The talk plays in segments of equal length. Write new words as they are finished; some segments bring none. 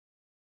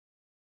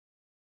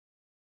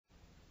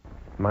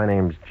My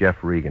name's Jeff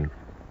Regan.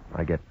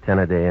 I get 10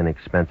 a day in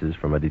expenses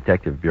from a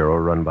detective bureau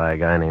run by a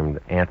guy named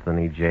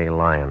Anthony J.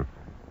 Lyon.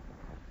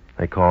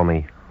 They call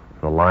me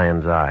the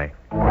Lion's Eye.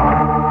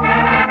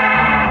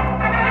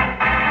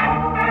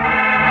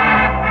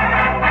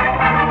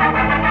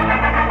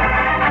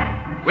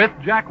 With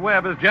Jack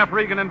Webb as Jeff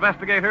Regan,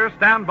 investigator,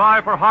 stand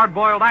by for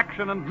hard-boiled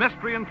action and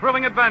mystery and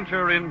thrilling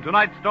adventure in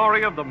tonight's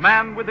story of The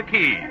Man with the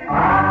Key.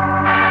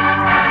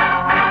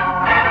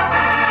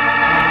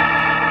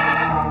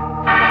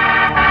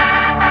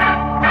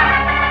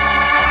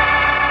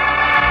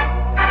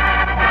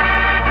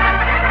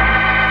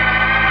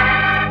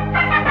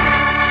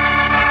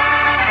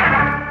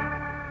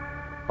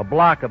 A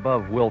block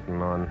above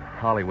Wilton on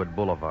Hollywood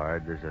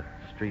Boulevard, there's a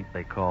street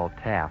they call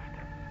Taft.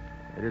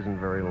 It isn't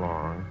very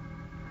long.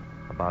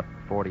 About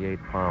 48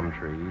 palm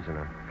trees and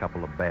a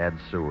couple of bad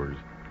sewers.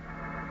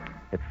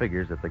 It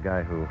figures that the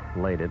guy who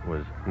laid it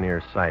was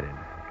nearsighted.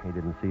 He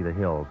didn't see the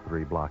hills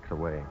 3 blocks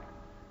away.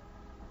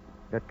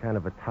 Got kind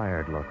of a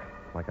tired look,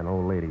 like an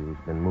old lady who's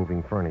been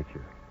moving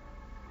furniture.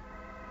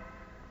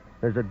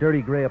 There's a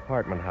dirty gray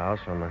apartment house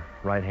on the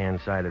right-hand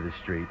side of the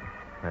street.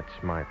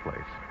 That's my place.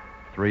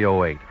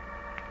 308.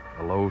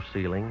 A low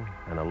ceiling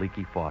and a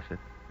leaky faucet.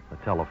 A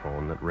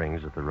telephone that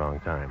rings at the wrong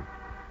time.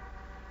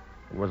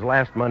 It was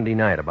last Monday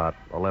night, about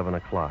 11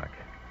 o'clock.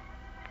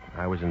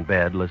 I was in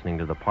bed listening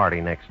to the party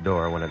next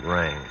door when it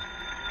rang.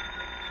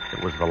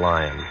 It was the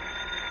Lion.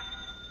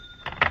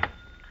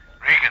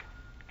 Regan,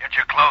 get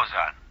your clothes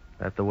on.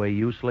 That the way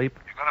you sleep?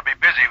 You're going to be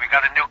busy. We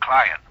got a new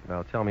client.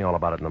 Well, tell me all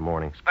about it in the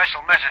morning.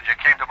 Special messenger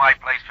came to my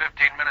place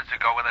 15 minutes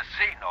ago with a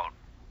C-note.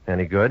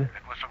 Any good?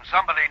 It was from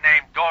somebody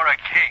named Dora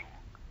King.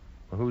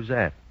 Well, who's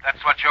that?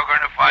 That's what you're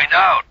going to find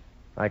out.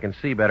 I can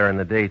see better in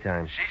the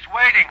daytime. She's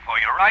waiting for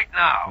you right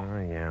now.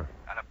 Oh, yeah.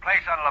 At a place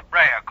on La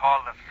Brea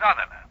called the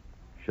Southerner.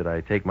 Should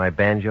I take my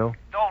banjo?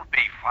 Don't be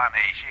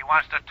funny. She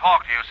wants to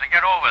talk to you, so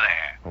get over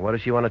there. Well, what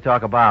does she want to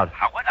talk about?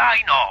 How would I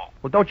know?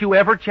 Well, don't you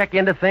ever check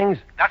into things?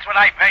 That's what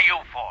I pay you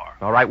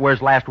for. All right,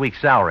 where's last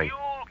week's salary?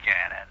 You'll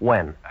get it.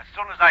 When? As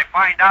soon as I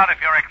find out if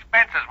your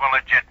expenses were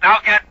legit. Now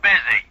get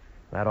busy.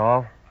 That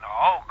all?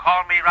 No,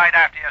 call me right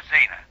after you've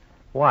seen her.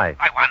 Why?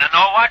 I want to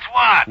know what's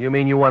what. You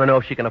mean you want to know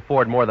if she can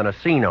afford more than a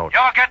C-note?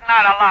 You're getting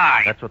out of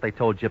line. That's what they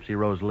told Gypsy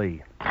Rose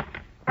Lee.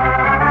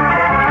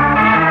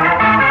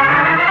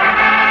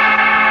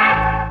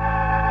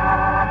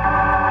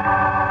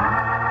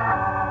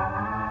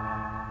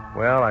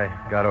 Well, I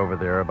got over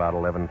there about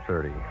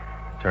 11:30.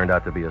 Turned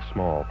out to be a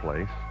small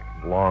place,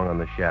 long on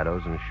the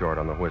shadows and short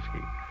on the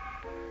whiskey.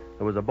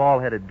 There was a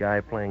bald-headed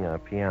guy playing a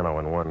piano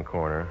in one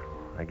corner.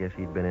 I guess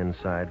he'd been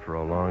inside for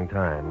a long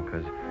time,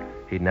 because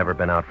he'd never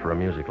been out for a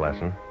music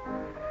lesson.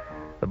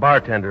 The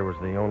bartender was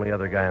the only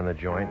other guy in the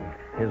joint.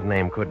 His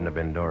name couldn't have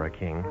been Dora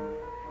King.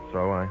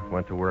 So I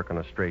went to work on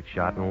a straight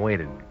shot and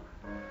waited.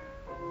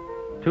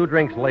 2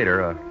 drinks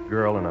later, a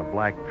girl in a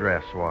black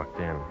dress walked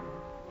in.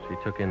 She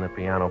took in the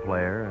piano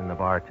player and the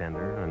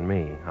bartender and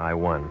me. I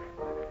won.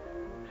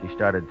 She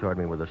started toward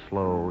me with a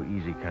slow,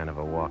 easy kind of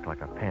a walk,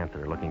 like a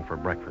panther looking for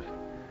breakfast.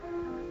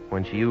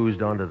 When she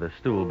oozed onto the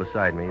stool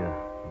beside me, the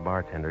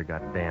bartender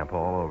got damp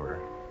all over.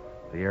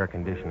 The air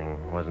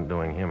conditioning wasn't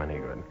doing him any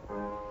good.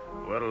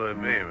 What'll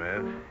it be,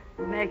 miss?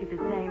 Make it the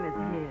same as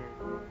his.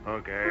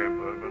 Okay,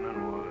 bourbon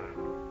and water.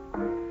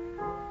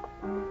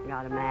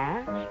 Got a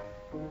match?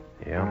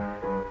 Yeah?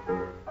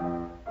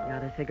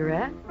 Got a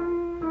cigarette?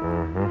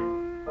 Mm-hmm.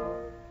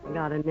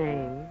 Got a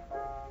name?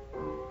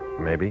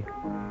 Maybe.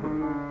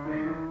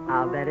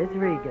 I'll bet it's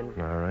Regan.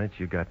 All right,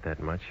 you got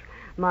that much.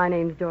 My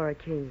name's Dora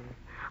King.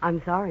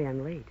 I'm sorry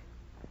I'm late.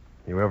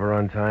 You ever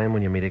on time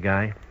when you meet a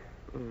guy?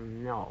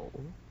 No.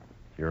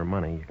 Your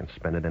money, you can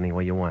spend it any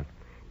way you want.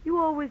 You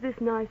always this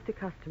nice to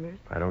customers?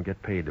 I don't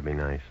get paid to be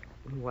nice.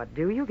 What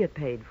do you get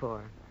paid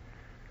for?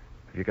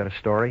 Have you got a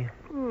story?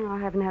 I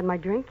haven't had my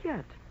drink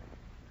yet.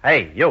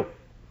 Hey, you.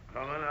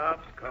 Coming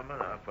up.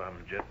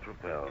 I'm jet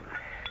propelled.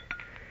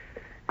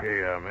 Here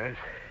you are, miss.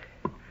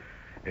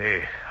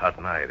 Hey,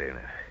 hot night, ain't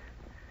it?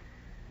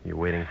 You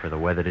waiting for the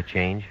weather to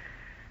change?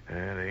 It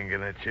ain't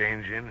gonna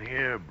change in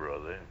here,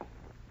 brother.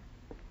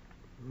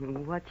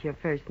 What's your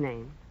first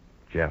name?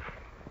 Jeff.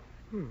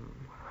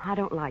 I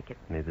don't like it.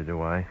 Neither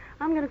do I.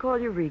 I'm going to call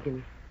you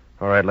Regan.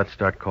 All right, let's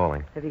start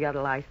calling. Have you got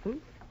a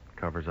license?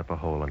 Covers up a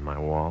hole in my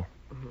wall.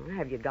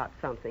 Have you got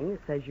something that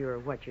says you're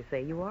what you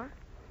say you are?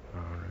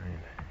 All right.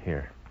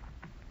 Here.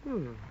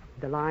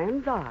 The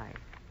Lion's Eye.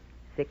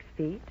 6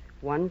 feet,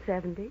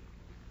 170.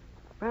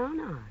 Brown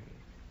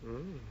eyes.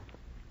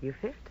 You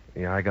fit?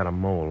 Yeah, I got a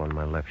mole on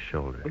my left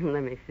shoulder.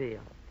 Let me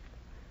feel.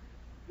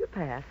 You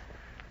pass.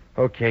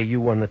 Okay, you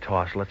won the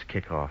toss. Let's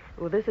kick off.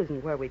 Well, this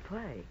isn't where we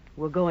play.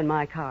 We'll go in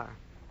my car.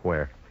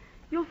 Where?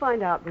 You'll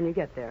find out when you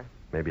get there.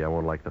 Maybe I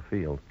won't like the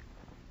field.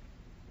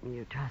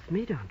 You trust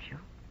me, don't you?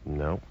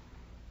 No.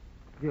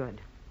 Good.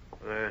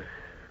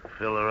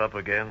 Fill her up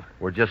again?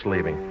 We're just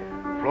leaving.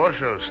 Floor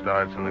show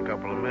starts in a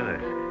couple of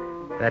minutes.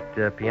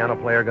 That piano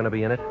player going to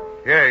be in it?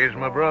 Yeah, he's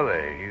my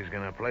brother. He's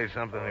going to play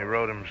something he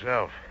wrote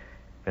himself.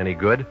 Any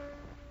good?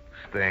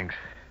 Stinks.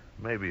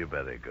 Maybe you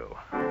better go.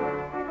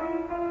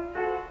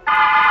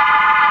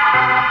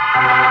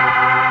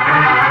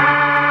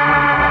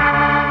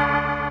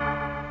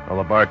 Well,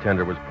 the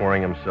bartender was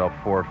pouring himself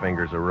 4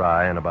 fingers of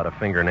rye and about a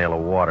fingernail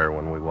of water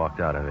when we walked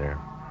out of there.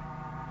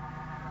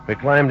 We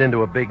climbed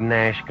into a big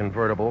Nash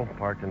convertible,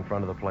 parked in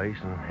front of the place,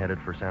 and headed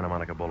for Santa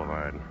Monica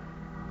Boulevard.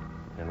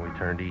 Then we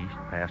turned east,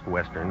 past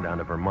Western, down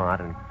to Vermont,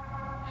 and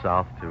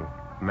south to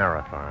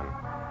Marathon.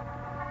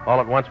 All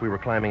at once, we were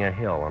climbing a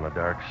hill on a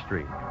dark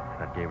street.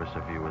 That gave us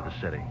a view of the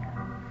city.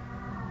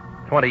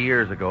 20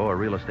 years ago, a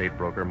real estate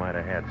broker might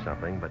have had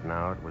something, but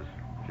now it was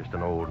just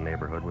an old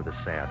neighborhood with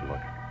a sad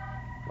look,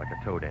 like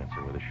a toe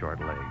dancer with a short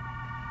leg.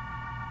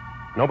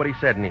 Nobody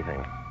said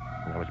anything,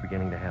 and I was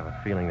beginning to have a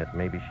feeling that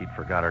maybe she'd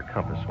forgot her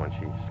compass when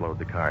she slowed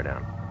the car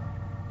down.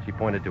 She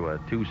pointed to a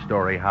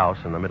 2-story house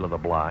in the middle of the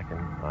block, and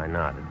I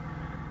nodded.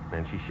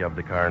 Then she shoved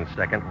the car in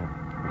second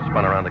and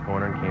spun around the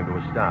corner and came to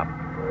a stop.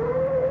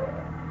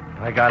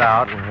 I got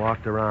out and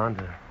walked around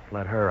to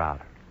let her out.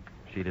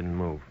 She didn't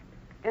move.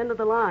 End of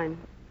the line.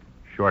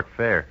 Short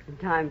fare.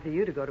 Time for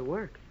you to go to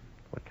work.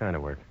 What kind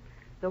of work?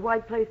 The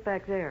white place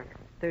back there,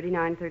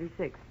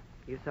 3936.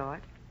 You saw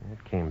it?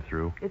 It came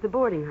through. It's a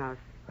boarding house.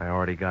 I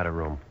already got a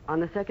room. On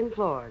the 2nd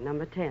floor,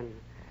 number 10.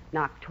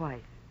 Knocked twice.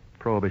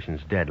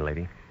 Prohibition's dead,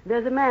 lady.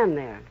 There's a man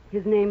there.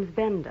 His name's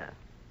Bender.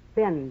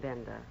 Ben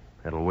Bender.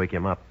 That'll wake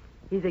him up.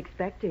 He's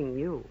expecting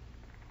you.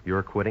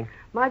 You're quitting?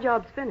 My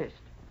job's finished.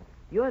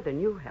 You're the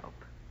new help.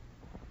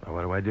 Well,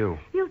 what do I do?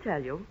 He'll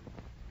tell you.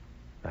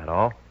 That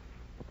all?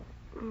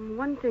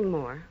 One thing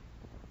more.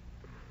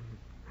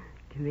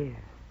 Come here.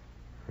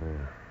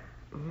 Yeah.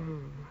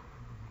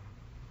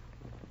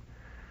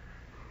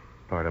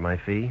 Part of my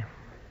fee?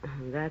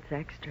 That's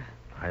extra.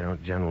 I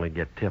don't generally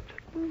get tipped.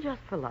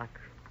 Just for luck.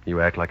 You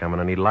act like I'm going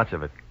to need lots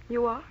of it.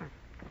 You are.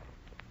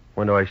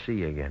 When do I see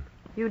you again?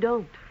 You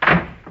don't.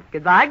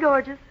 Goodbye,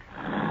 gorgeous.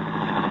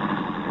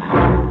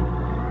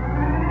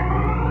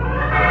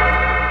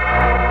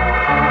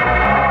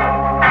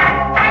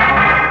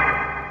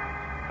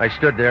 I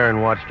stood there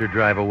and watched her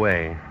drive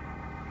away,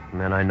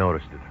 and then I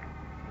noticed it.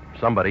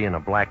 Somebody in a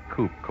black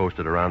coupe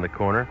coasted around the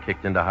corner,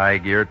 kicked into high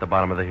gear at the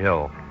bottom of the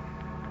hill.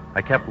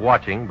 I kept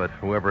watching, but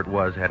whoever it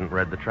was hadn't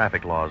read the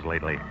traffic laws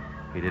lately.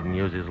 He didn't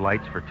use his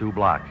lights for 2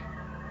 blocks.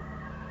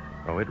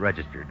 Oh, it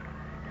registered.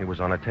 He was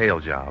on a tail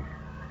job,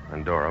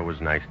 and Dora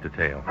was nice to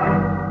tail.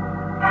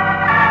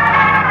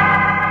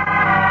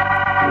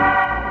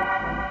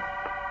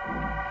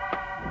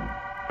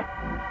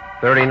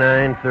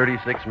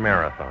 .3936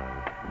 Marathon.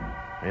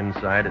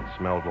 Inside, it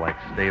smelled like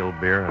stale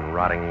beer and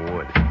rotting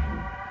wood.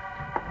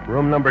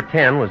 Room number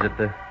 10 was at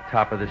the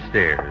top of the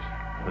stairs.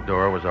 The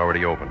door was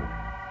already open.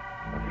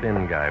 A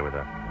thin guy with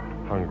a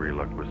hungry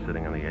look was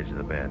sitting on the edge of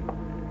the bed.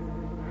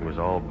 He was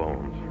all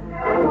bones.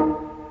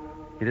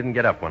 He didn't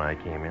get up when I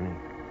came in.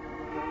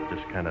 He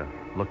just kind of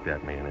looked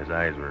at me, and his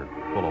eyes were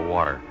full of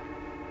water.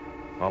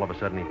 All of a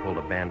sudden, he pulled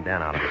a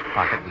bandana out of his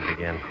pocket and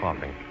began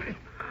coughing.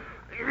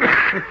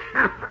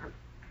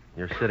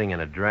 You're sitting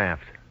in a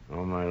draft.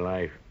 All my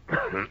life.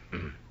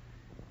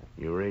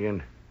 You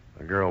Regan?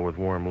 A girl with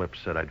warm lips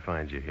said I'd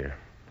find you here.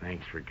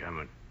 Thanks for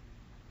coming.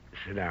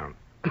 Sit down.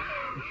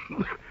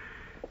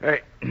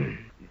 Hey,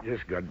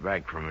 just got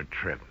back from a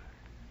trip.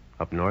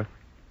 Up north?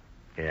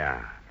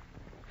 Yeah.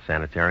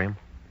 Sanitarium?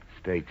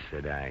 State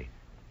said I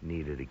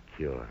needed a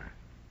cure.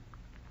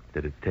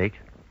 Did it take?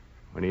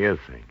 What do you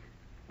think?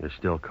 You're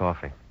still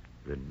coughing.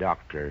 The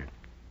doctor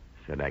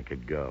said I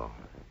could go.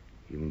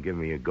 Even give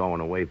me a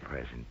going-away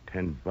present.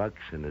 $10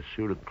 and a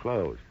suit of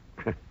clothes.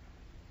 It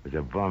was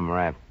a bum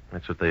rap.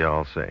 That's what they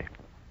all say.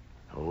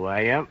 Who I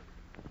am?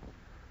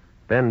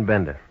 Ben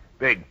Bender.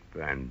 Big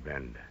Ben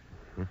Bender.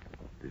 Hmm?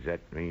 Does that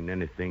mean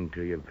anything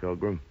to you,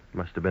 Pilgrim?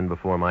 Must have been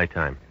before my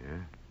time. Yeah?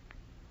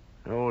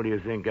 How old do you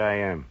think I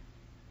am?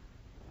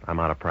 I'm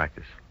out of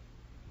practice.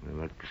 I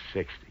look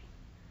 60.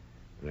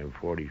 And I'm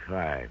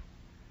 45.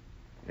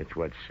 That's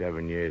what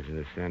 7 years in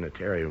the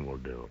sanitarium will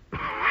do.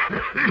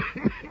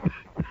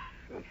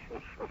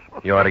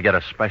 You ought to get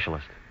a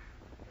specialist.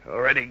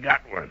 Already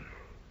got one.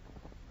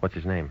 What's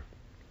his name?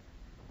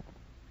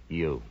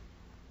 You.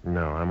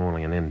 No, I'm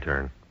only an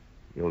intern.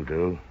 You'll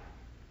do.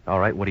 All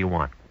right, what do you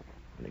want?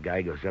 When the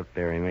guy goes up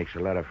there, he makes a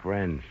lot of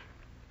friends.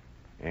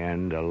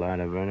 And a lot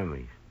of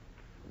enemies.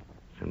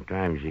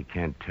 Sometimes you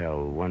can't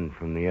tell one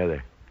from the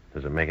other.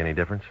 Does it make any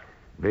difference?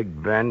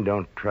 Big Ben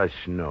don't trust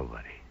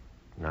nobody.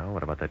 No,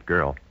 what about that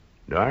girl?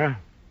 Dora?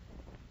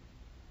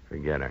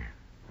 Forget her.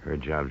 Her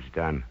job's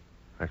done.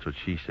 That's what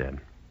she said.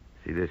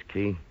 See this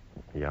key?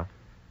 Yeah?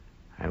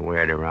 I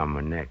wear it around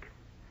my neck.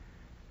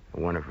 I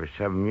worn it for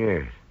 7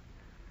 years.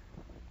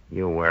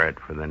 You'll wear it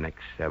for the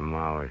next 7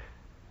 hours.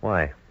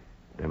 Why?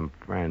 Them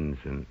friends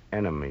and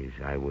enemies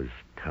I was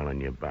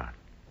telling you about.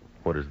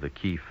 What does the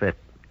key fit?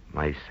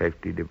 My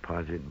safety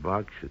deposit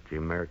box at the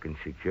American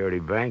Security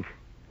Bank.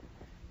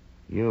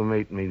 You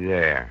meet me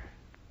there.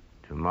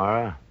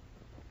 Tomorrow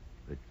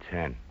at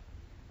 10.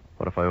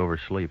 What if I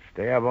oversleep?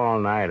 Stay up all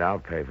night. I'll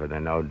pay for the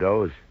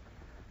no-dose.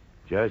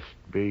 Just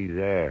be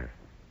there.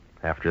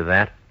 After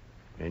that?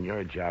 And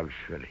your job's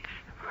finished.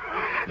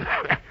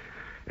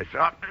 It's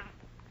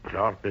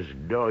off this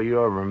door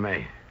you ever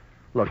made.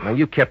 Look, now,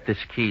 you kept this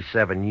key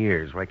 7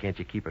 years. Why can't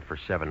you keep it for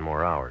 7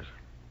 more hours?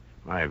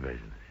 My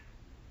business.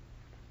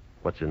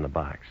 What's in the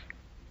box?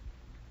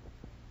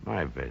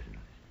 My business.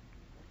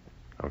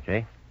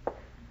 Okay.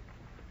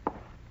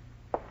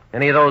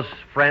 Any of those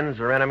friends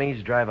or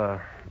enemies drive a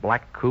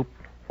black coupe,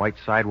 white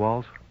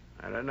sidewalls?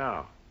 I don't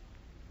know.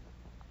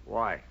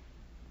 Why?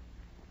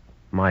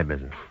 My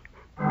business.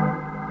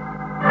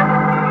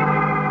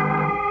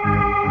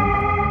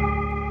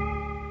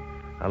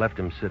 I left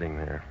him sitting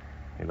there.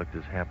 He looked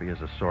as happy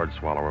as a sword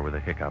swallower with the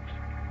hiccups.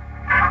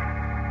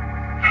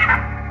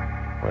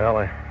 Well,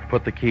 I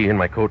put the key in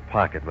my coat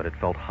pocket, but it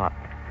felt hot,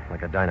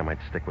 like a dynamite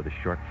stick with a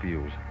short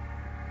fuse.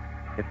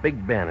 If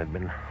Big Ben had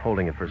been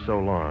holding it for so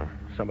long,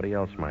 somebody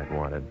else might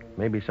want it.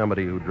 Maybe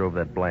somebody who drove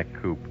that black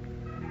coupe.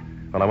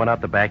 Well, I went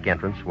out the back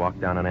entrance,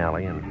 walked down an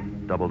alley,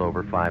 and doubled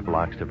over 5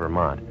 blocks to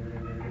Vermont.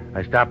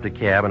 I stopped a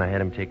cab, and I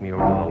had him take me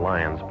over to the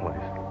Lyons place.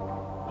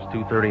 It was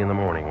 2:30 in the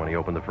morning when he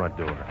opened the front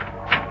door.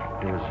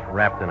 He was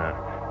wrapped in a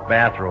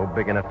bathrobe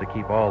big enough to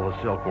keep all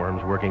the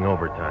silkworms working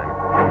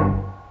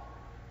overtime.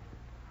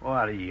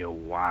 What do you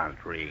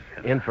want,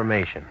 Regan?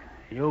 Information.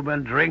 You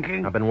been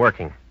drinking? I've been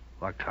working.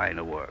 What kind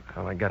of work?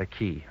 Well, I got a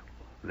key.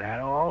 That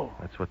all?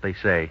 That's what they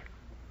say.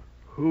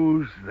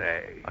 Who's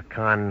they? A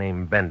con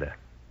named Bender.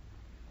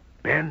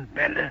 Ben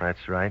Bender?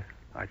 That's right.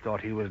 I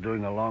thought he was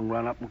doing a long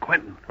run up in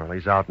Quentin. Well,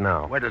 he's out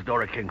now. Where does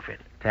Dora King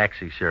fit?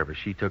 Taxi service.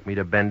 She took me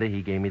to Bender.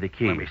 He gave me the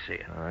key. Let me see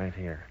it. All right,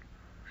 here.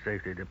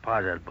 Safety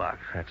deposit box.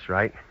 That's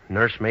right.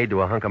 Nursemaid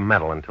to a hunk of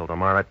metal until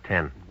tomorrow at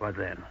 10. What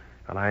then?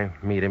 Well, I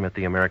meet him at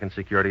the American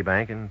Security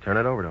Bank and turn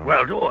it over to him.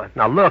 Well, do it.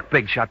 Now, look,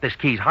 Big Shot, this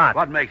key's hot.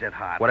 What makes it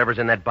hot? Whatever's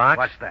in that box.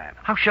 What's that?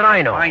 How should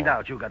I know? Find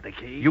out. You got the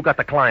key. You got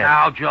the client.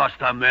 Now,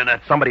 just a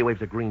minute. Somebody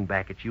waves a green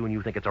back at you and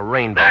you think it's a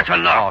rainbow. That's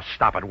enough. Oh,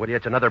 stop it, will you?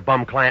 It's another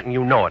bum client and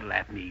you know it.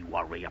 Let me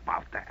worry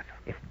about that.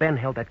 If Ben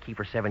held that key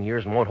for 7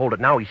 years and won't hold it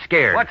now, he's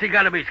scared. What's he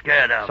got to be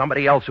scared of?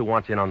 Somebody else who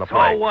wants in on the So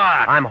play.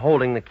 what? I'm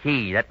holding the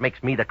key. That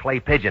makes me the clay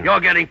pigeon. You're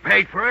getting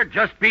paid for it.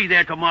 Just be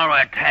there tomorrow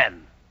at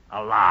 10.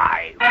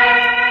 Alive.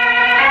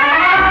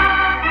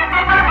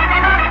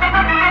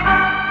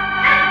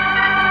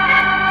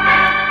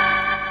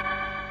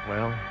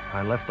 Well,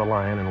 I left the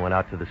Lion and went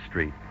out to the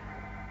street.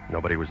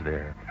 Nobody was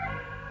there.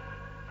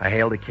 I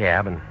hailed a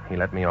cab, and he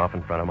let me off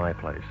in front of my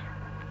place.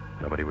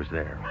 Nobody was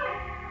there.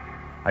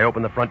 I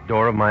opened the front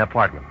door of my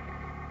apartment.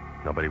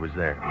 Nobody was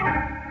there.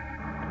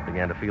 It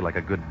began to feel like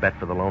a good bet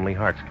for the Lonely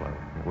Hearts Club.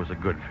 It was a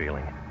good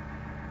feeling.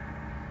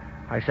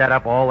 I sat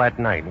up all that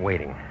night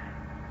waiting.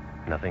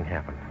 Nothing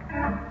happened.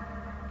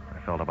 I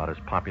felt about as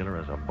popular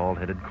as a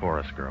bald-headed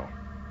chorus girl.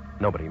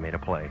 Nobody made a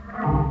play.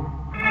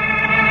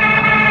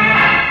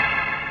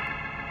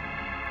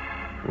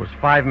 It was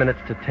 5 minutes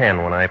to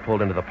 10 when I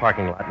pulled into the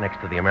parking lot next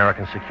to the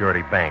American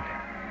Security Bank.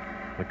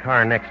 The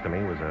car next to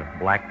me was a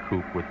black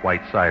coupe with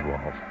white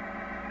sidewalls.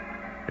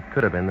 It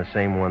could have been the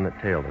same one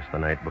that tailed us the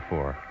night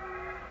before.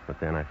 But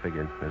then I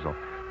figured there's a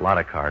lot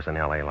of cars in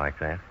L.A. like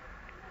that.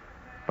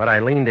 But I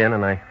leaned in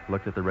and I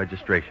looked at the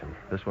registration.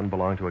 This one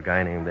belonged to a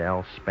guy named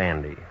Al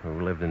Spandy,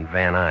 who lived in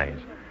Van Nuys.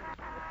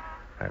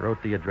 I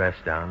wrote the address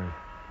down and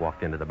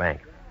walked into the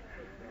bank.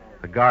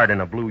 The guard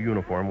in a blue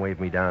uniform waved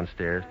me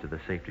downstairs to the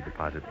safety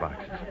deposit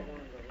boxes.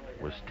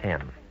 It was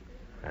 10,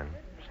 and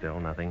still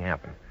nothing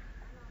happened.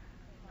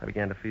 I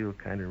began to feel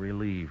kind of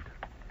relieved,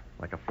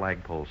 like a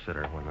flagpole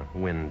sitter when the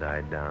wind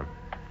died down.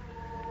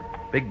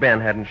 Big Ben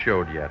hadn't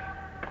showed yet.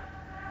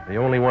 The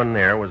only one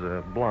there was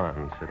a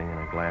blonde sitting in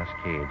a glass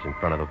cage in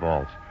front of the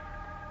vaults.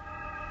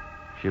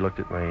 She looked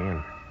at me,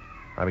 and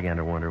I began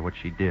to wonder what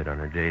she did on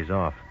her days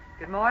off.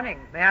 Good morning.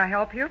 May I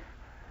help you?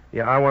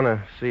 Yeah, I want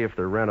to see if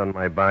the rent on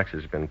my box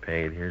has been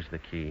paid. Here's the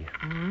key.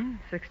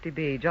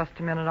 60B. Just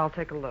a minute. I'll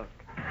take a look.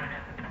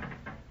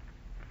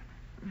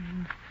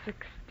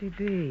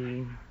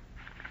 60B.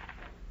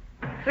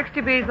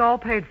 60B's all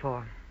paid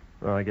for.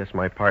 Well, I guess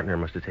my partner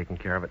must have taken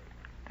care of it.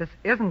 This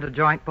isn't a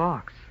joint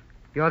box.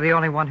 You're the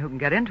only one who can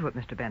get into it,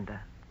 Mr.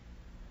 Bender.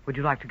 Would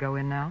you like to go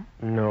in now?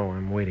 No,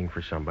 I'm waiting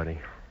for somebody.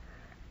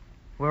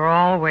 We're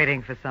all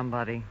waiting for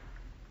somebody.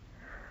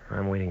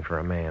 I'm waiting for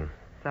a man.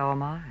 So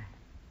am I.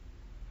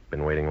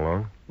 Been waiting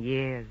long?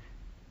 Years.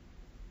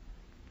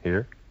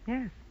 Here?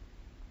 Yes.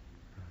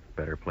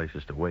 Better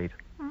places to wait.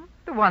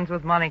 The ones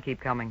with money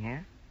keep coming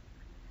here.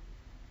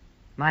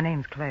 My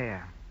name's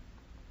Claire.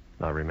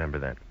 I'll remember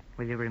that.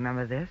 Will you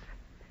remember this?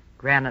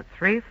 Granite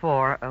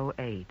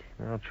 3408.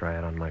 I'll try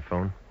it on my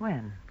phone.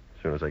 When?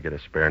 As soon as I get a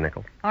spare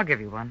nickel. I'll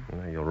give you one.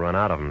 Well, you'll run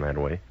out of them that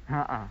way.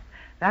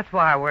 That's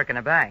why I work in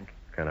a bank.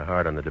 Kind of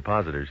hard on the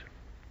depositors.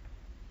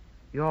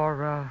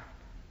 Your,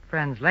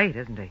 friend's late,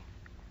 isn't he?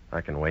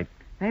 I can wait.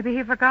 Maybe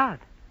he forgot.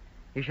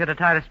 You should have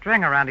tied a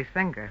string around his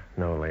finger.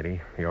 No,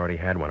 lady. He already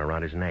had one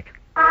around his neck.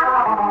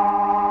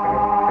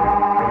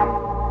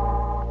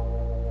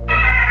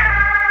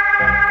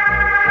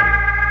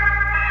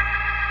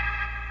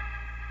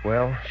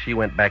 Well, she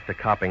went back to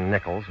copping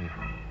nickels, and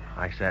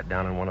I sat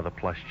down in one of the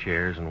plush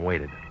chairs and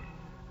waited.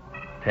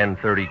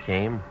 10:30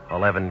 came,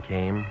 11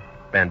 came,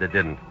 Bender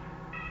didn't.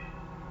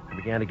 I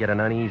began to get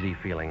an uneasy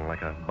feeling,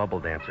 like a bubble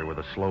dancer with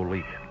a slow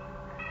leak.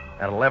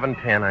 At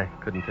 11:10, I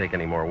couldn't take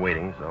any more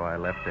waiting, so I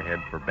left to head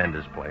for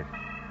Benda's place.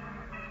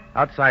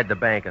 Outside the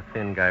bank, a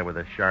thin guy with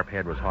a sharp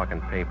head was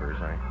hawking papers.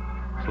 I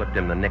slipped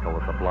him the nickel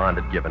that the blonde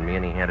had given me,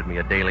 and he handed me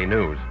a Daily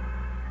News.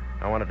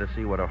 I wanted to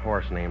see what a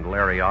horse named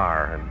Larry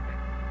R.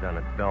 had done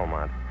at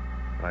Belmont,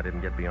 but I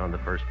didn't get beyond the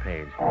first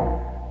page.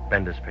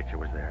 Benda's picture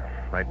was there,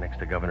 right next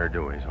to Governor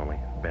Dewey's, only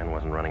Ben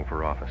wasn't running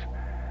for office.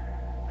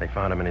 They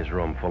found him in his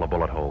room full of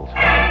bullet holes.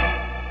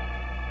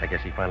 I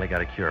guess he finally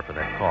got a cure for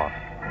that cough.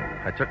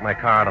 I took my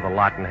car out of the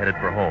lot and headed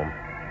for home.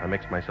 I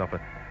mixed myself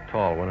a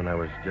tall one, and I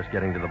was just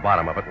getting to the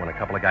bottom of it when a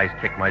couple of guys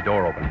kicked my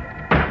door open.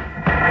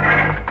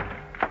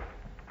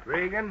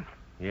 Regan?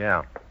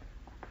 Yeah.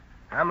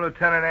 I'm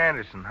Lieutenant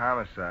Anderson,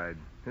 homicide.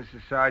 This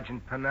is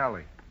Sergeant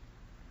Pinelli.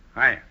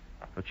 Hi.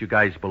 Don't you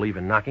guys believe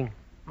in knocking?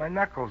 My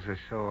knuckles are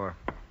sore.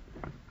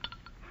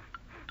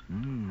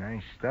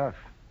 Nice stuff.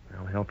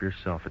 Well, help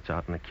yourself. It's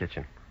out in the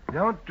kitchen.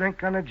 Don't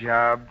drink on the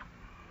job.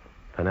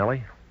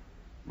 Pinelli?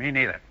 Me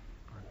neither.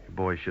 You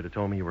boys should have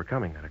told me you were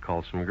coming. I'd have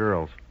called some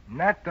girls.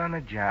 Not on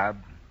the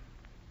job.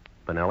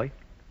 Pinelli?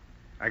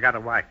 I got a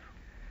wife.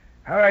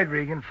 All right,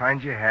 Regan,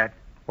 find your hat.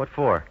 What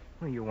for?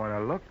 Well, you want to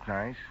look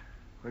nice.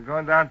 We're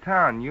going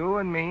downtown, you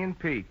and me and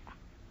Pete.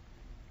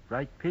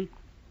 Right, Pete?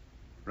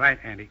 Right,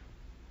 Andy.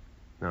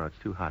 No, it's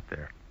too hot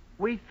there.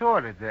 We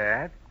thought of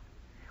that.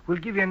 We'll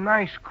give you a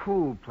nice,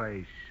 cool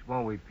place,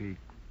 won't we, Pete?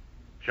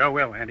 Sure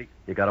will, Andy.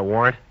 You got a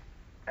warrant?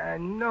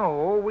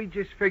 No, we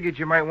just figured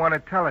you might want to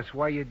tell us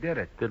why you did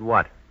it. Did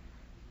what?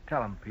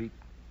 Tell him, Pete.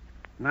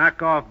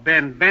 Knock off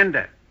Ben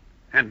Bender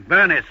and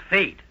burn his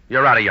feet.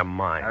 You're out of your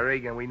mind. Now,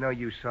 Regan, we know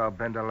you saw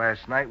Bender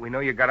last night. We know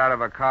you got out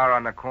of a car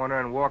on the corner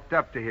and walked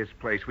up to his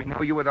place. We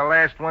know you were the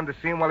last one to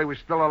see him while he was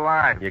still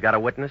alive. You got a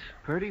witness?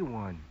 Pretty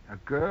one. A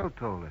girl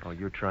told us. Oh,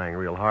 you're trying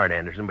real hard,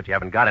 Anderson, but you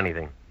haven't got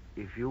anything.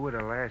 If you were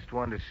the last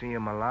one to see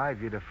him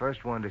alive, you're the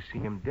first one to see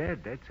him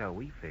dead. That's how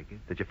we figured.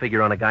 Did you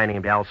figure on a guy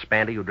named Al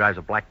Spandy who drives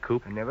a black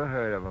coupe? I never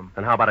heard of him.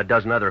 And how about a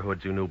dozen other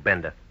hoods who knew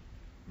Bender?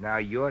 Now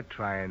you're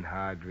trying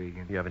hard,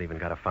 Regan. You haven't even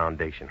got a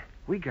foundation.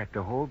 We got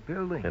the whole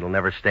building. It'll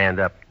never stand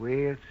up.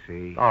 We'll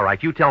see. All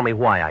right, you tell me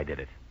why I did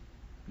it.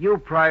 You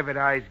private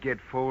eyes get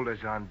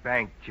folders on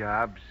bank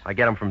jobs. I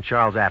get them from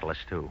Charles Atlas,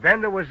 too.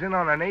 Bender was in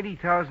on an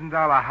 $80,000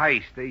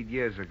 heist 8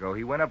 years ago.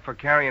 He went up for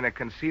carrying a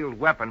concealed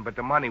weapon, but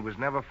the money was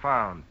never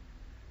found.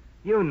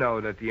 You know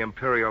that the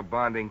Imperial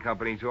Bonding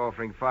Company's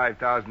offering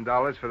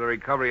 $5,000 for the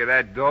recovery of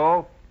that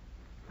dough.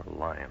 A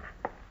lion.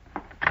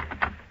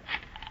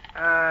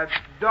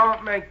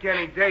 Don't make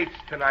any dates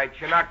tonight.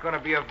 You're not going to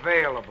be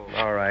available.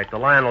 All right, the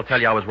lion will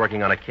tell you I was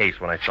working on a case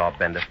when I saw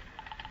Bender.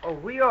 Oh,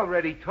 we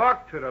already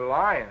talked to the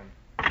lion.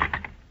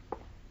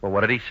 Well,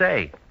 what did he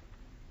say?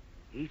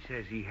 He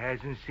says he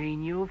hasn't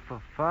seen you for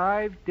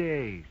 5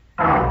 days.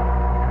 You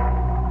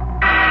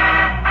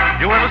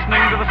are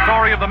listening to the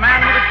story of the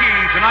man with the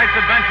key, tonight's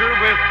adventure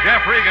with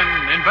Jeff Regan,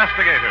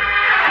 Investigator.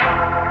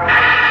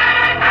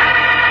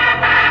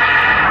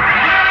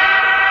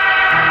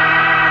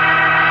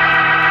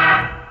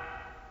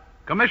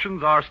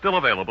 Commissions are still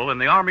available in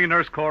the Army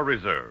Nurse Corps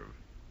Reserve.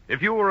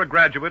 If you were a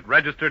graduate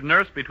registered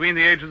nurse between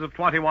the ages of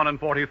 21 and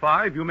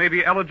 45, you may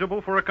be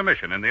eligible for a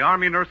commission in the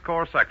Army Nurse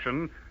Corps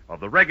section of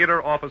the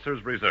Regular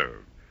Officers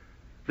Reserve.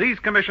 These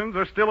commissions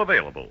are still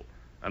available,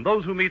 and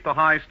those who meet the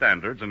high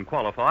standards and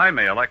qualify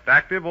may elect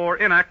active or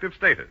inactive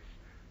status.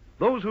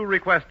 Those who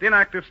request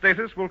inactive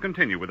status will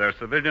continue with their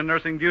civilian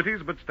nursing duties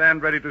but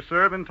stand ready to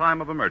serve in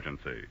time of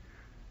emergency.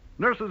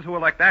 Nurses who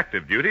elect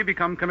active duty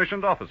become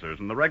commissioned officers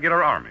in the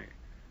regular Army.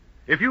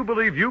 If you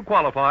believe you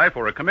qualify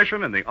for a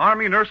commission in the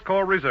Army Nurse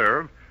Corps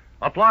Reserve,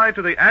 apply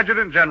to the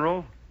Adjutant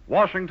General,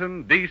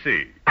 Washington,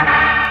 D.C.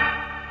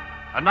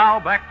 And now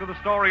back to the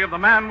story of the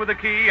man with the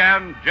key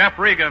and Jeff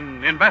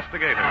Regan,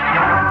 Investigator.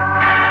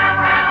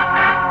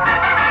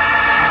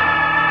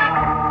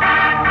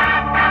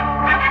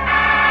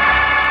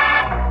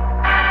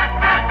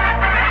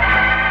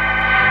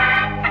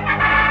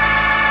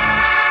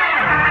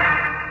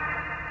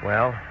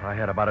 Well, I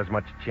had about as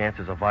much chance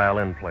as a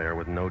violin player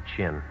with no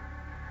chin.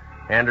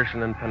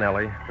 Anderson and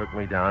Pinelli took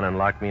me down and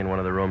locked me in one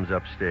of the rooms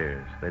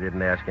upstairs. They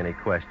didn't ask any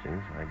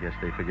questions. I guess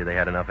they figured they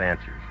had enough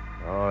answers.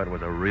 Oh, it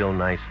was a real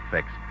nice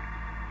fix.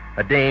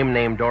 A dame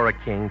named Dora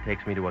King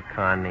takes me to a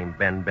con named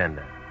Ben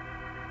Bender.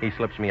 He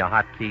slips me a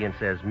hot key and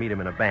says meet him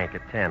in a bank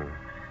at 10.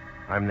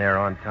 I'm there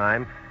on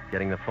time,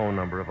 getting the phone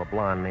number of a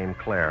blonde named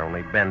Claire,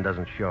 only Ben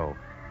doesn't show.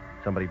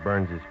 Somebody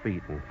burns his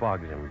feet and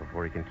fogs him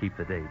before he can keep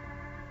the date.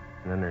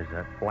 And then there's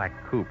that black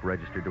coupe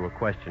registered to a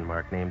question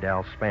mark named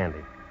Al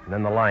Spandy. And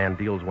then the lion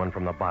deals one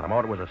from the bottom. Oh,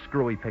 it was a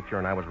screwy picture,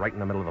 and I was right in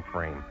the middle of the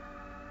frame.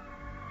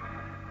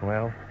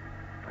 Well,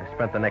 I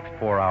spent the next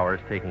 4 hours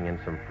taking in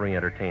some free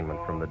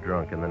entertainment from the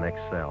drunk in the next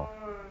cell.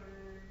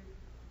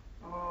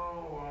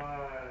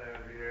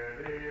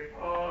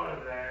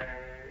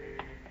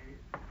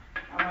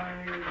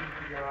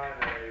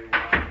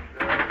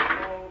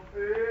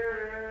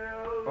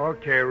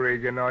 Okay,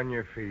 Regan, on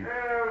your feet.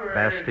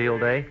 Bastille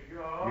Day?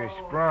 You're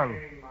sprung.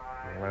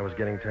 Well, I was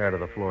getting tired of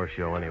the floor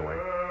show anyway.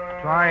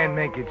 Try and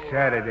make it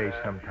Saturday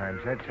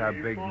sometimes. That's our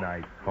big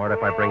night. Or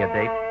if I bring a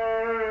date?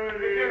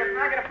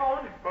 got a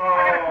phone. I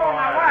got a phone.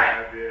 My wife.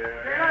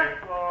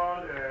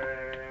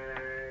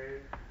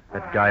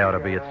 That guy ought to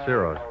be at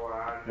Ciro's.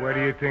 Where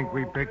do you think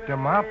we picked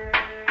him up?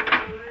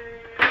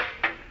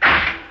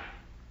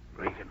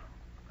 Regan,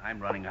 I'm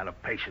running out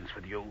of patience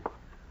with you.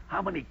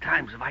 How many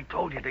times have I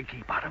told you to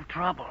keep out of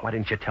trouble? Why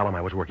didn't you tell him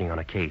I was working on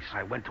a case?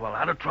 I went to a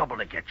lot of trouble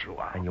to get you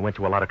out. And you went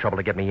to a lot of trouble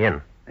to get me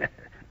in.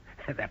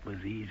 That was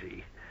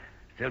easy.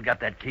 Still got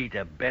that key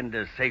to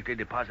Bender's safety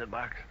deposit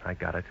box? I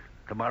got it.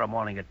 Tomorrow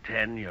morning at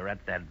 10, you're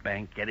at that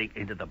bank getting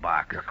into the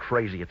box. You're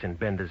crazy. It's in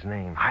Bender's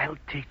name. I'll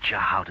teach you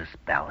how to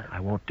spell it. I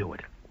won't do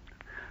it.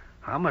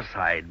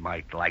 Homicide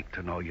might like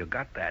to know you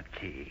got that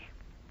key.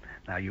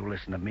 Now, you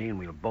listen to me and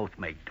we'll both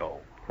make dough.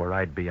 Where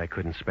I'd be, I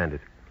couldn't spend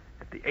it.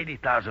 If the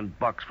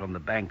 $80,000 from the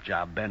bank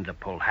job Bender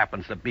pulled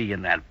happens to be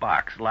in that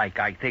box, like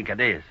I think it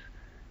is,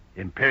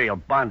 Imperial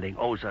Bonding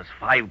owes us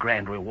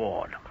 $5,000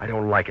 reward. I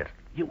don't like it.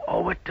 You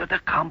owe it to the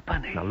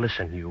company. Now,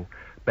 listen, you.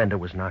 Bender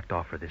was knocked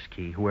off for this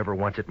key. Whoever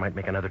wants it might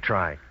make another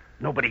try.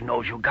 Nobody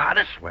knows you got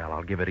it. Well,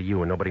 I'll give it to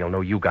you, and nobody will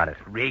know you got it.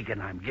 Regan,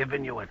 I'm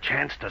giving you a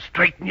chance to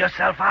straighten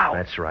yourself out.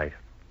 That's right.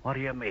 What do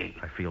you mean?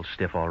 I feel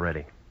stiff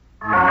already.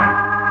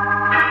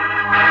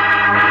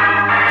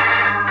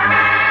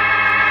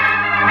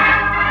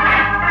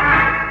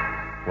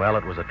 Well,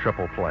 it was a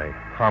triple play.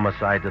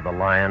 Homicide to the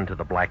Lion to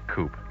the Black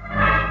Coupe.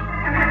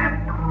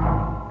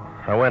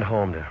 I went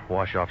home to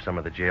wash off some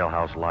of the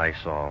jailhouse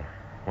Lysol.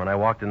 When I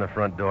walked in the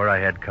front door, I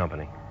had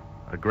company.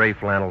 A gray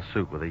flannel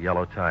suit with a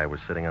yellow tie was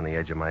sitting on the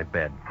edge of my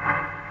bed.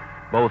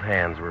 Both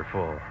hands were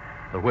full.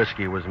 The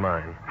whiskey was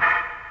mine.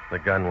 The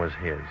gun was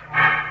his.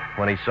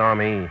 When he saw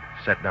me, he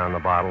set down the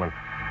bottle and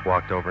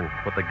walked over and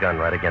put the gun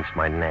right against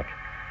my neck.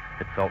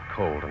 It felt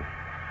cold, and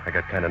I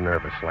got kind of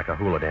nervous, like a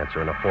hula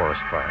dancer in a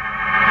forest fire.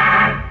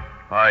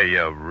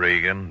 Hiya,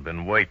 Regan.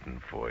 Been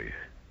waiting for you.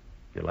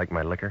 You like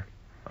my liquor?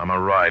 I'm a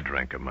rye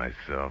drinker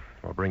myself.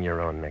 Well, bring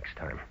your own next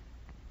time.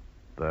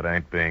 That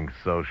ain't being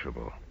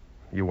sociable.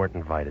 You weren't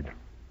invited.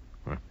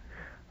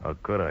 How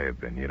could I have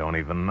been? You don't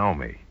even know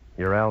me.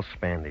 You're Al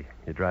Spandy.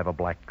 You drive a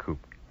black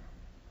coupe.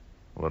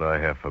 What'd I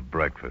have for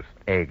breakfast?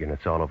 Egg, and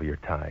it's all over your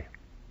tie.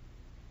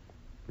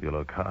 You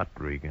look hot,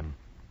 Regan.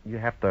 You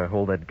have to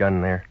hold that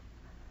gun there.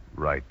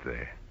 Right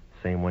there.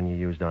 Same one you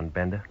used on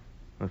Bender?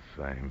 The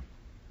same.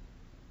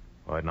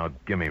 All right, now,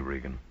 gimme,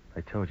 Regan.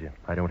 I told you,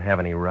 I don't have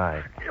any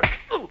rye.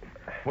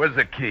 Where's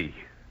the key?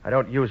 I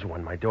don't use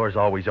one. My door's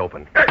always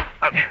open.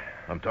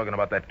 I'm talking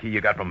about that key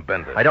you got from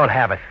Bender. I don't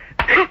have it.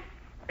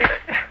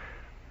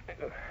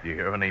 You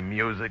hear any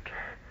music?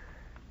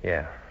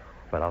 Yeah,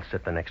 but I'll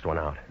sit the next one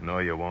out. No,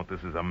 you won't.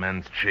 This is a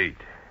men's cheat.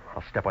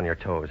 I'll step on your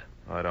toes.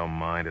 I don't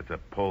mind. It's a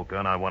polka,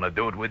 and I want to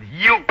do it with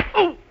you.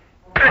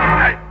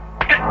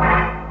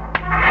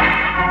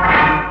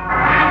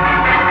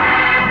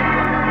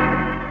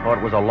 Oh,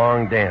 it was a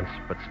long dance,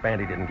 but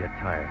Spandy didn't get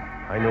tired.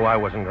 I knew I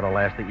wasn't going to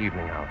last the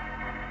evening out.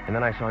 And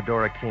then I saw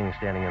Dora King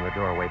standing in the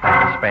doorway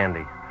back to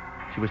Spandy.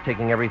 She was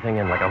taking everything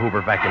in like a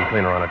Hoover vacuum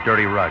cleaner on a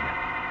dirty rug.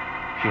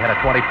 She had a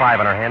 .25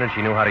 in her hand, and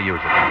she knew how to use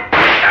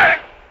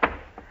it.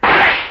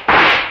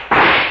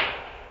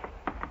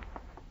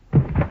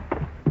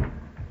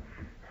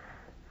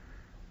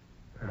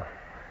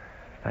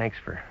 Thanks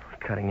for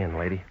cutting in,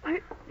 lady.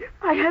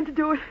 I had to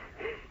do it.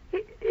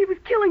 He was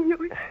killing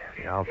you.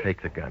 Yeah, I'll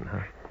take the gun,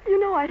 huh? You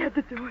know I had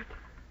to do it.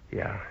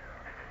 Yeah.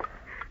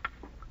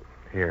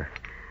 Here.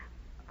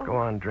 Go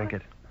on, drink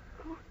it.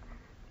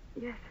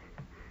 Yes.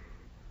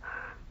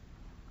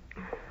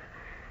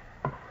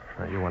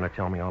 Now, you want to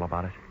tell me all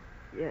about it?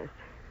 Yes.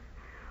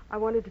 I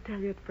wanted to tell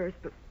you at first,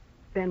 but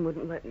Ben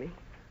wouldn't let me.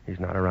 He's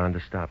not around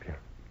to stop you.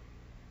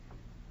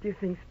 Do you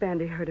think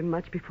Spandy hurt him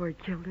much before he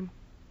killed him?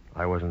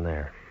 I wasn't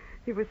there.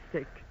 He was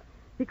sick.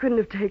 He couldn't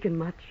have taken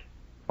much.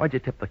 Why'd you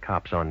tip the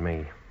cops on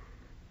me?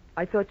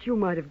 I thought you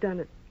might have done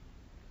it.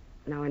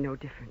 Now I know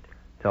different.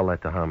 Tell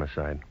that to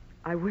Homicide.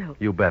 I will.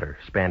 You better.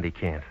 Spandy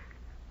can't.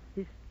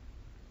 He's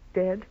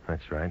dead?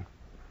 That's right.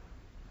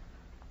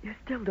 You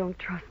still don't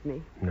trust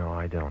me. No,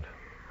 I don't.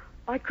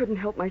 I couldn't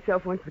help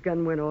myself once the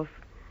gun went off.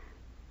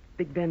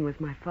 Big Ben was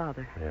my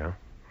father. Yeah?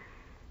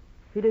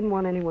 He didn't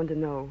want anyone to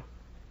know.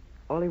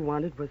 All he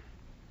wanted was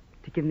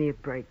to give me a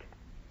break.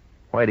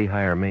 Why'd he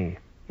hire me?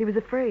 He was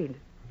afraid.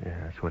 Yeah,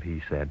 that's what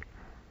he said.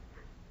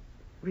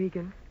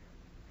 Regan,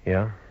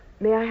 Yeah?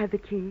 may I have the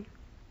key?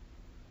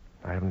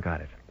 I haven't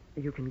got it.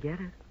 You can get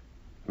it.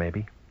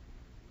 Maybe.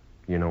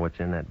 You know what's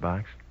in that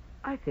box?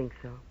 I think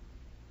so.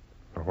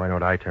 Or why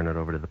don't I turn it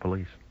over to the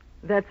police?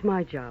 That's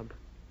my job.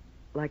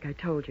 Like I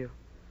told you.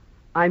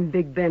 I'm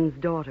Big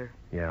Ben's daughter.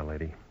 Yeah,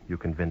 lady. You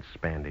convinced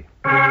Spandy.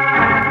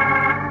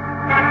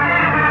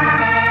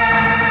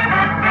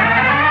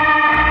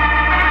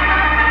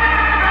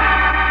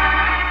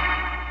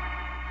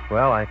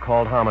 Well, I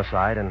called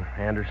Homicide, and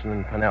Anderson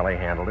and Pinelli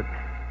handled it.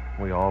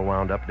 We all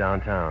wound up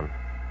downtown.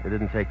 It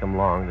didn't take them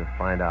long to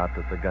find out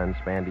that the gun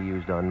Spandy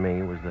used on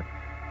me was the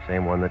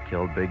same one that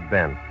killed Big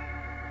Ben.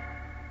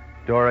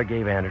 Dora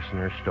gave Anderson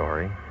her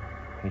story.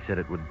 He said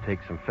it would take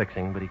some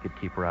fixing, but he could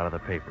keep her out of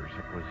the papers.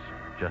 It was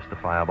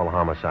justifiable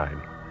homicide.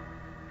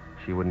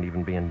 She wouldn't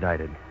even be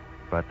indicted.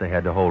 but they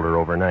had to hold her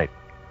overnight.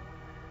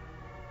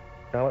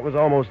 Well, it was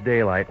almost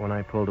daylight when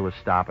I pulled to a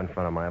stop in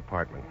front of my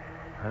apartment.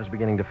 I was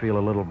beginning to feel a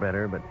little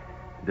better, but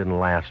it didn't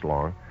last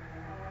long.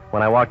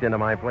 When I walked into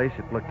my place,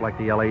 it looked like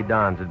the L.A.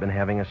 Dons had been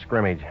having a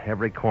scrimmage.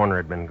 Every corner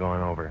had been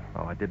gone over.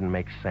 Oh, it didn't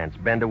make sense.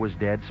 Benda was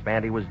dead,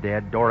 Spanty was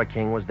dead, Dora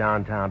King was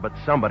downtown, but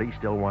somebody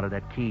still wanted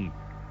that key.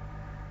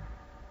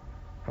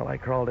 Well, I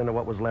crawled into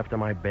what was left of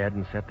my bed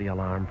and set the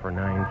alarm for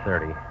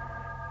 9:30.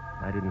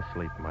 I didn't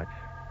sleep much.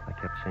 I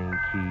kept seeing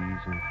keys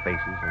and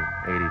faces and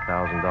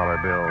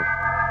 $80,000 bills.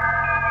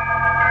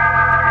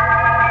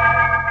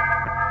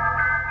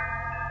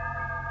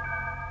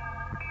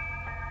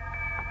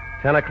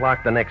 Ten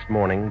o'clock the next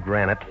morning,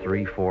 Granite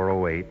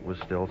 3408 was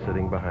still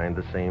sitting behind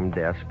the same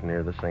desk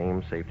near the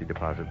same safety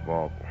deposit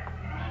vault.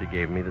 She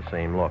gave me the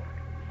same look.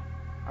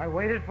 I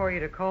waited for you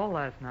to call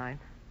last night.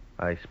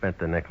 I spent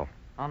the nickel.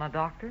 On a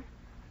doctor?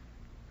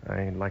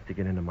 I'd like to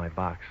get into my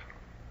box.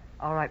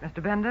 All right,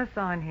 Mr. Bender,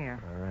 sign here.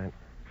 All right.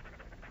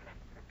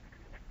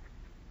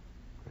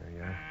 There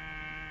you are.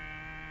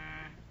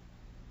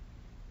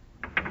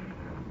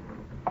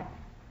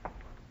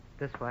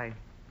 This way.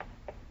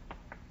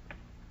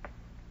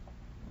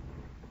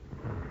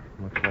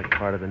 Looks like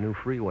part of the new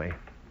freeway.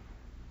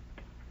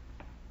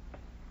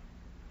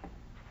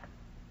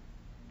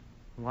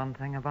 One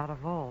thing about a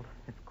vault,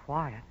 it's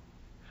quiet.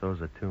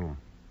 So's a tomb.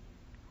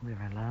 We're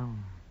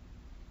alone.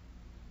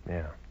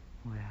 Yeah.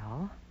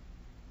 Well?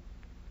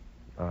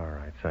 All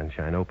right,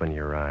 sunshine, open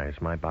your eyes.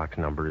 My box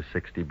number is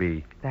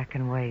 60B. That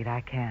can wait.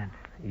 I can't.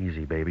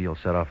 Easy, baby. You'll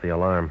set off the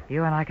alarm.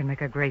 You and I can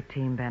make a great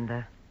team,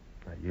 Bender.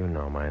 Now, you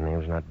know my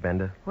name's not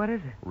Benda. What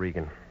is it?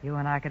 Regan. You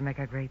and I can make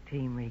a great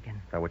team, Regan.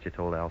 Is that what you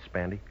told Al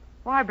Spandy?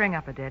 Why bring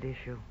up a dead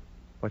issue?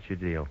 What's your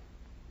deal?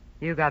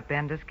 You got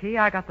Bender's key,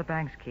 I got the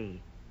bank's key.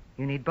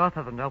 You need both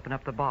of them to open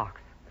up the box.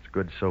 It's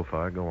good so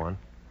far. Go on.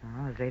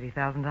 Oh, there's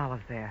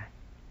 $80,000 there.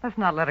 Let's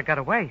not let it go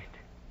to waste.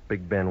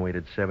 Big Ben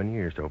waited 7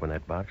 years to open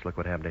that box. Look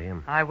what happened to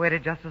him. I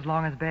waited just as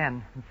long as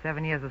Ben. And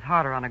 7 years is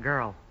harder on a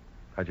girl.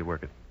 How'd you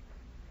work it?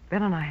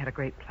 Ben and I had a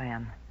great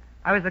plan.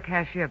 I was the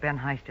cashier Ben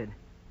heisted.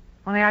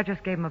 Only I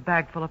just gave him a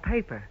bag full of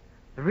paper.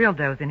 The real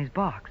dough's in his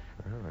box.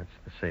 Well, that's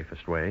the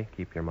safest way.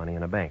 Keep your money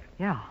in a bank.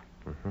 Yeah.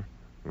 Mm-hmm.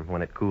 And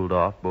when it cooled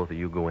off, both of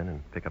you go in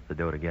and pick up the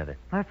dough together.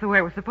 That's the way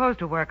it was supposed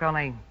to work,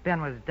 only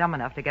Ben was dumb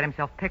enough to get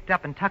himself picked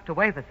up and tucked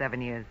away for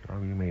 7 years. Oh,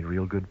 you made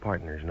real good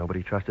partners.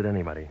 Nobody trusted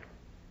anybody.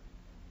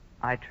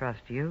 I trust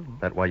you.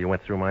 That why you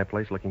went through my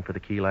place looking for the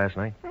key last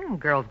night?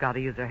 Girls got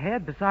to use their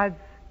head. Besides,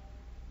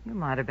 you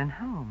might have been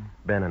home.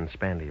 Ben and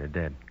Spandy are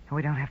dead. And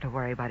we don't have to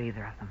worry about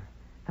either of them.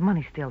 The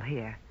money's still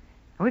here.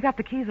 And we got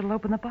the keys that'll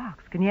open the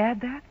box. Can you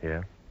add that?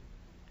 Yeah?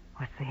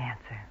 What's the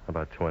answer?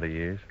 About 20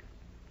 years.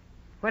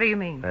 What do you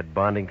mean? That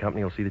bonding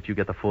company will see that you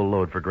get the full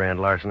load for grand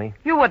larceny.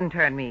 You wouldn't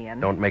turn me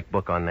in. Don't make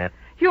book on that.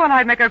 You and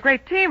I'd make a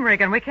great team,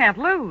 Regan. We can't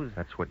lose.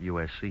 That's what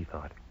USC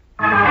thought.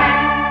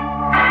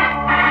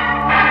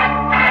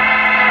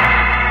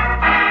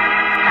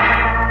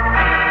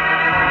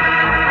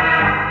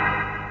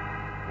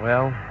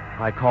 Well,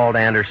 I called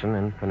Anderson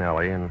and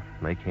Pinelli, and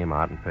they came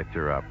out and picked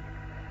her up.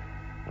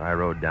 I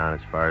rode down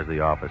as far as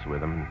the office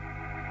with them.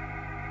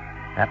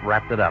 That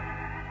wrapped it up.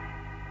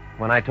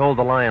 When I told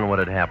the Lion what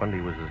had happened,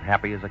 he was as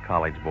happy as a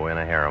college boy in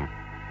a harem.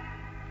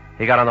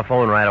 He got on the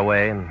phone right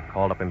away and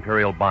called up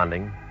Imperial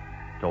Bonding,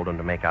 told him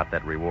to make out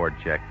that reward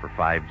check for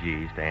 5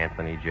 G's to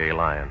Anthony J.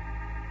 Lyon.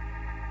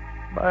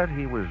 But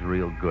he was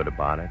real good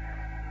about it.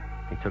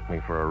 He took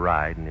me for a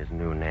ride in his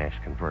new Nash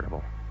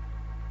convertible.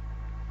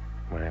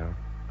 Well,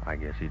 I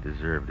guess he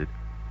deserved it.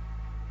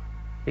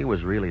 He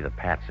was really the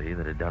patsy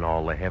that had done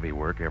all the heavy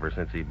work ever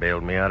since he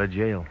bailed me out of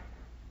jail.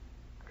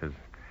 Because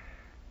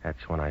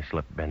that's when I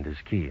slipped Bender's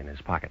key in his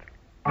pocket.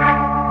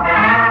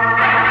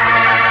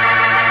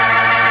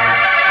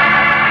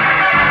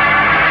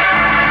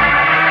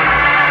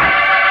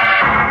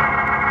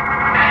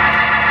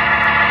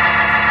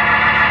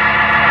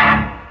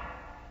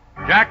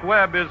 Jack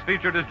Webb is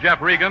featured as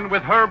Jeff Regan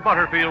with Herb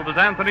Butterfield as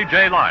Anthony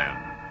J. Lyon.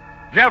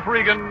 Jeff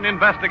Regan,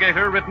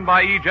 Investigator, written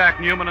by E. Jack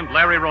Newman and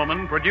Larry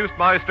Roman, produced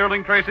by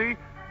Sterling Tracy,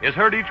 is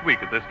heard each week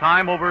at this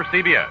time over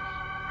CBS.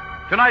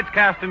 Tonight's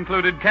cast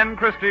included Ken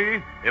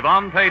Christie,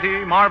 Yvonne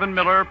Patey, Marvin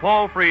Miller,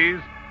 Paul Frees,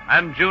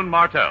 and June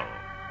Martell.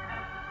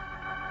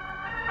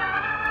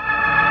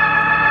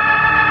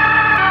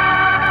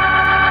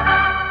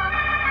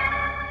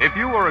 If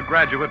you are a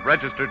graduate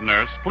registered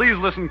nurse, please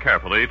listen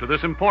carefully to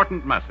this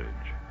important message.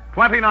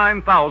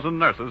 29,000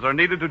 nurses are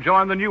needed to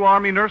join the new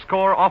Army Nurse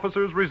Corps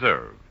Officers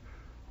Reserve.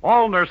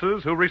 All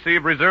nurses who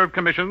receive reserve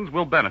commissions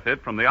will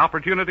benefit from the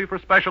opportunity for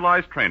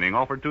specialized training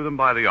offered to them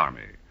by the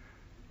Army.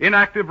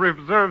 Inactive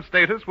reserve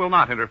status will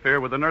not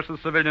interfere with the nurse's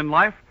civilian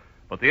life,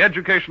 but the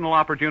educational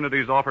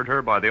opportunities offered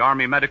her by the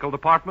Army Medical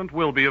Department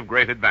will be of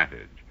great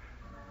advantage.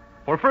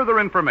 For further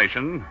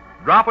information,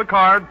 drop a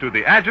card to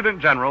the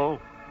Adjutant General,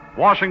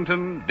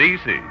 Washington,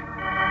 D.C.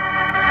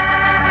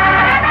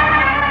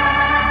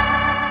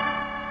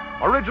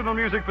 Original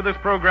music for this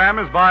program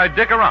is by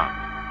Dick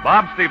Arant.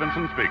 Bob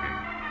Stevenson speaking.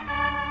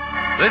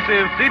 This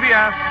is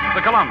CBS,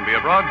 the Columbia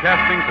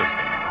Broadcasting System.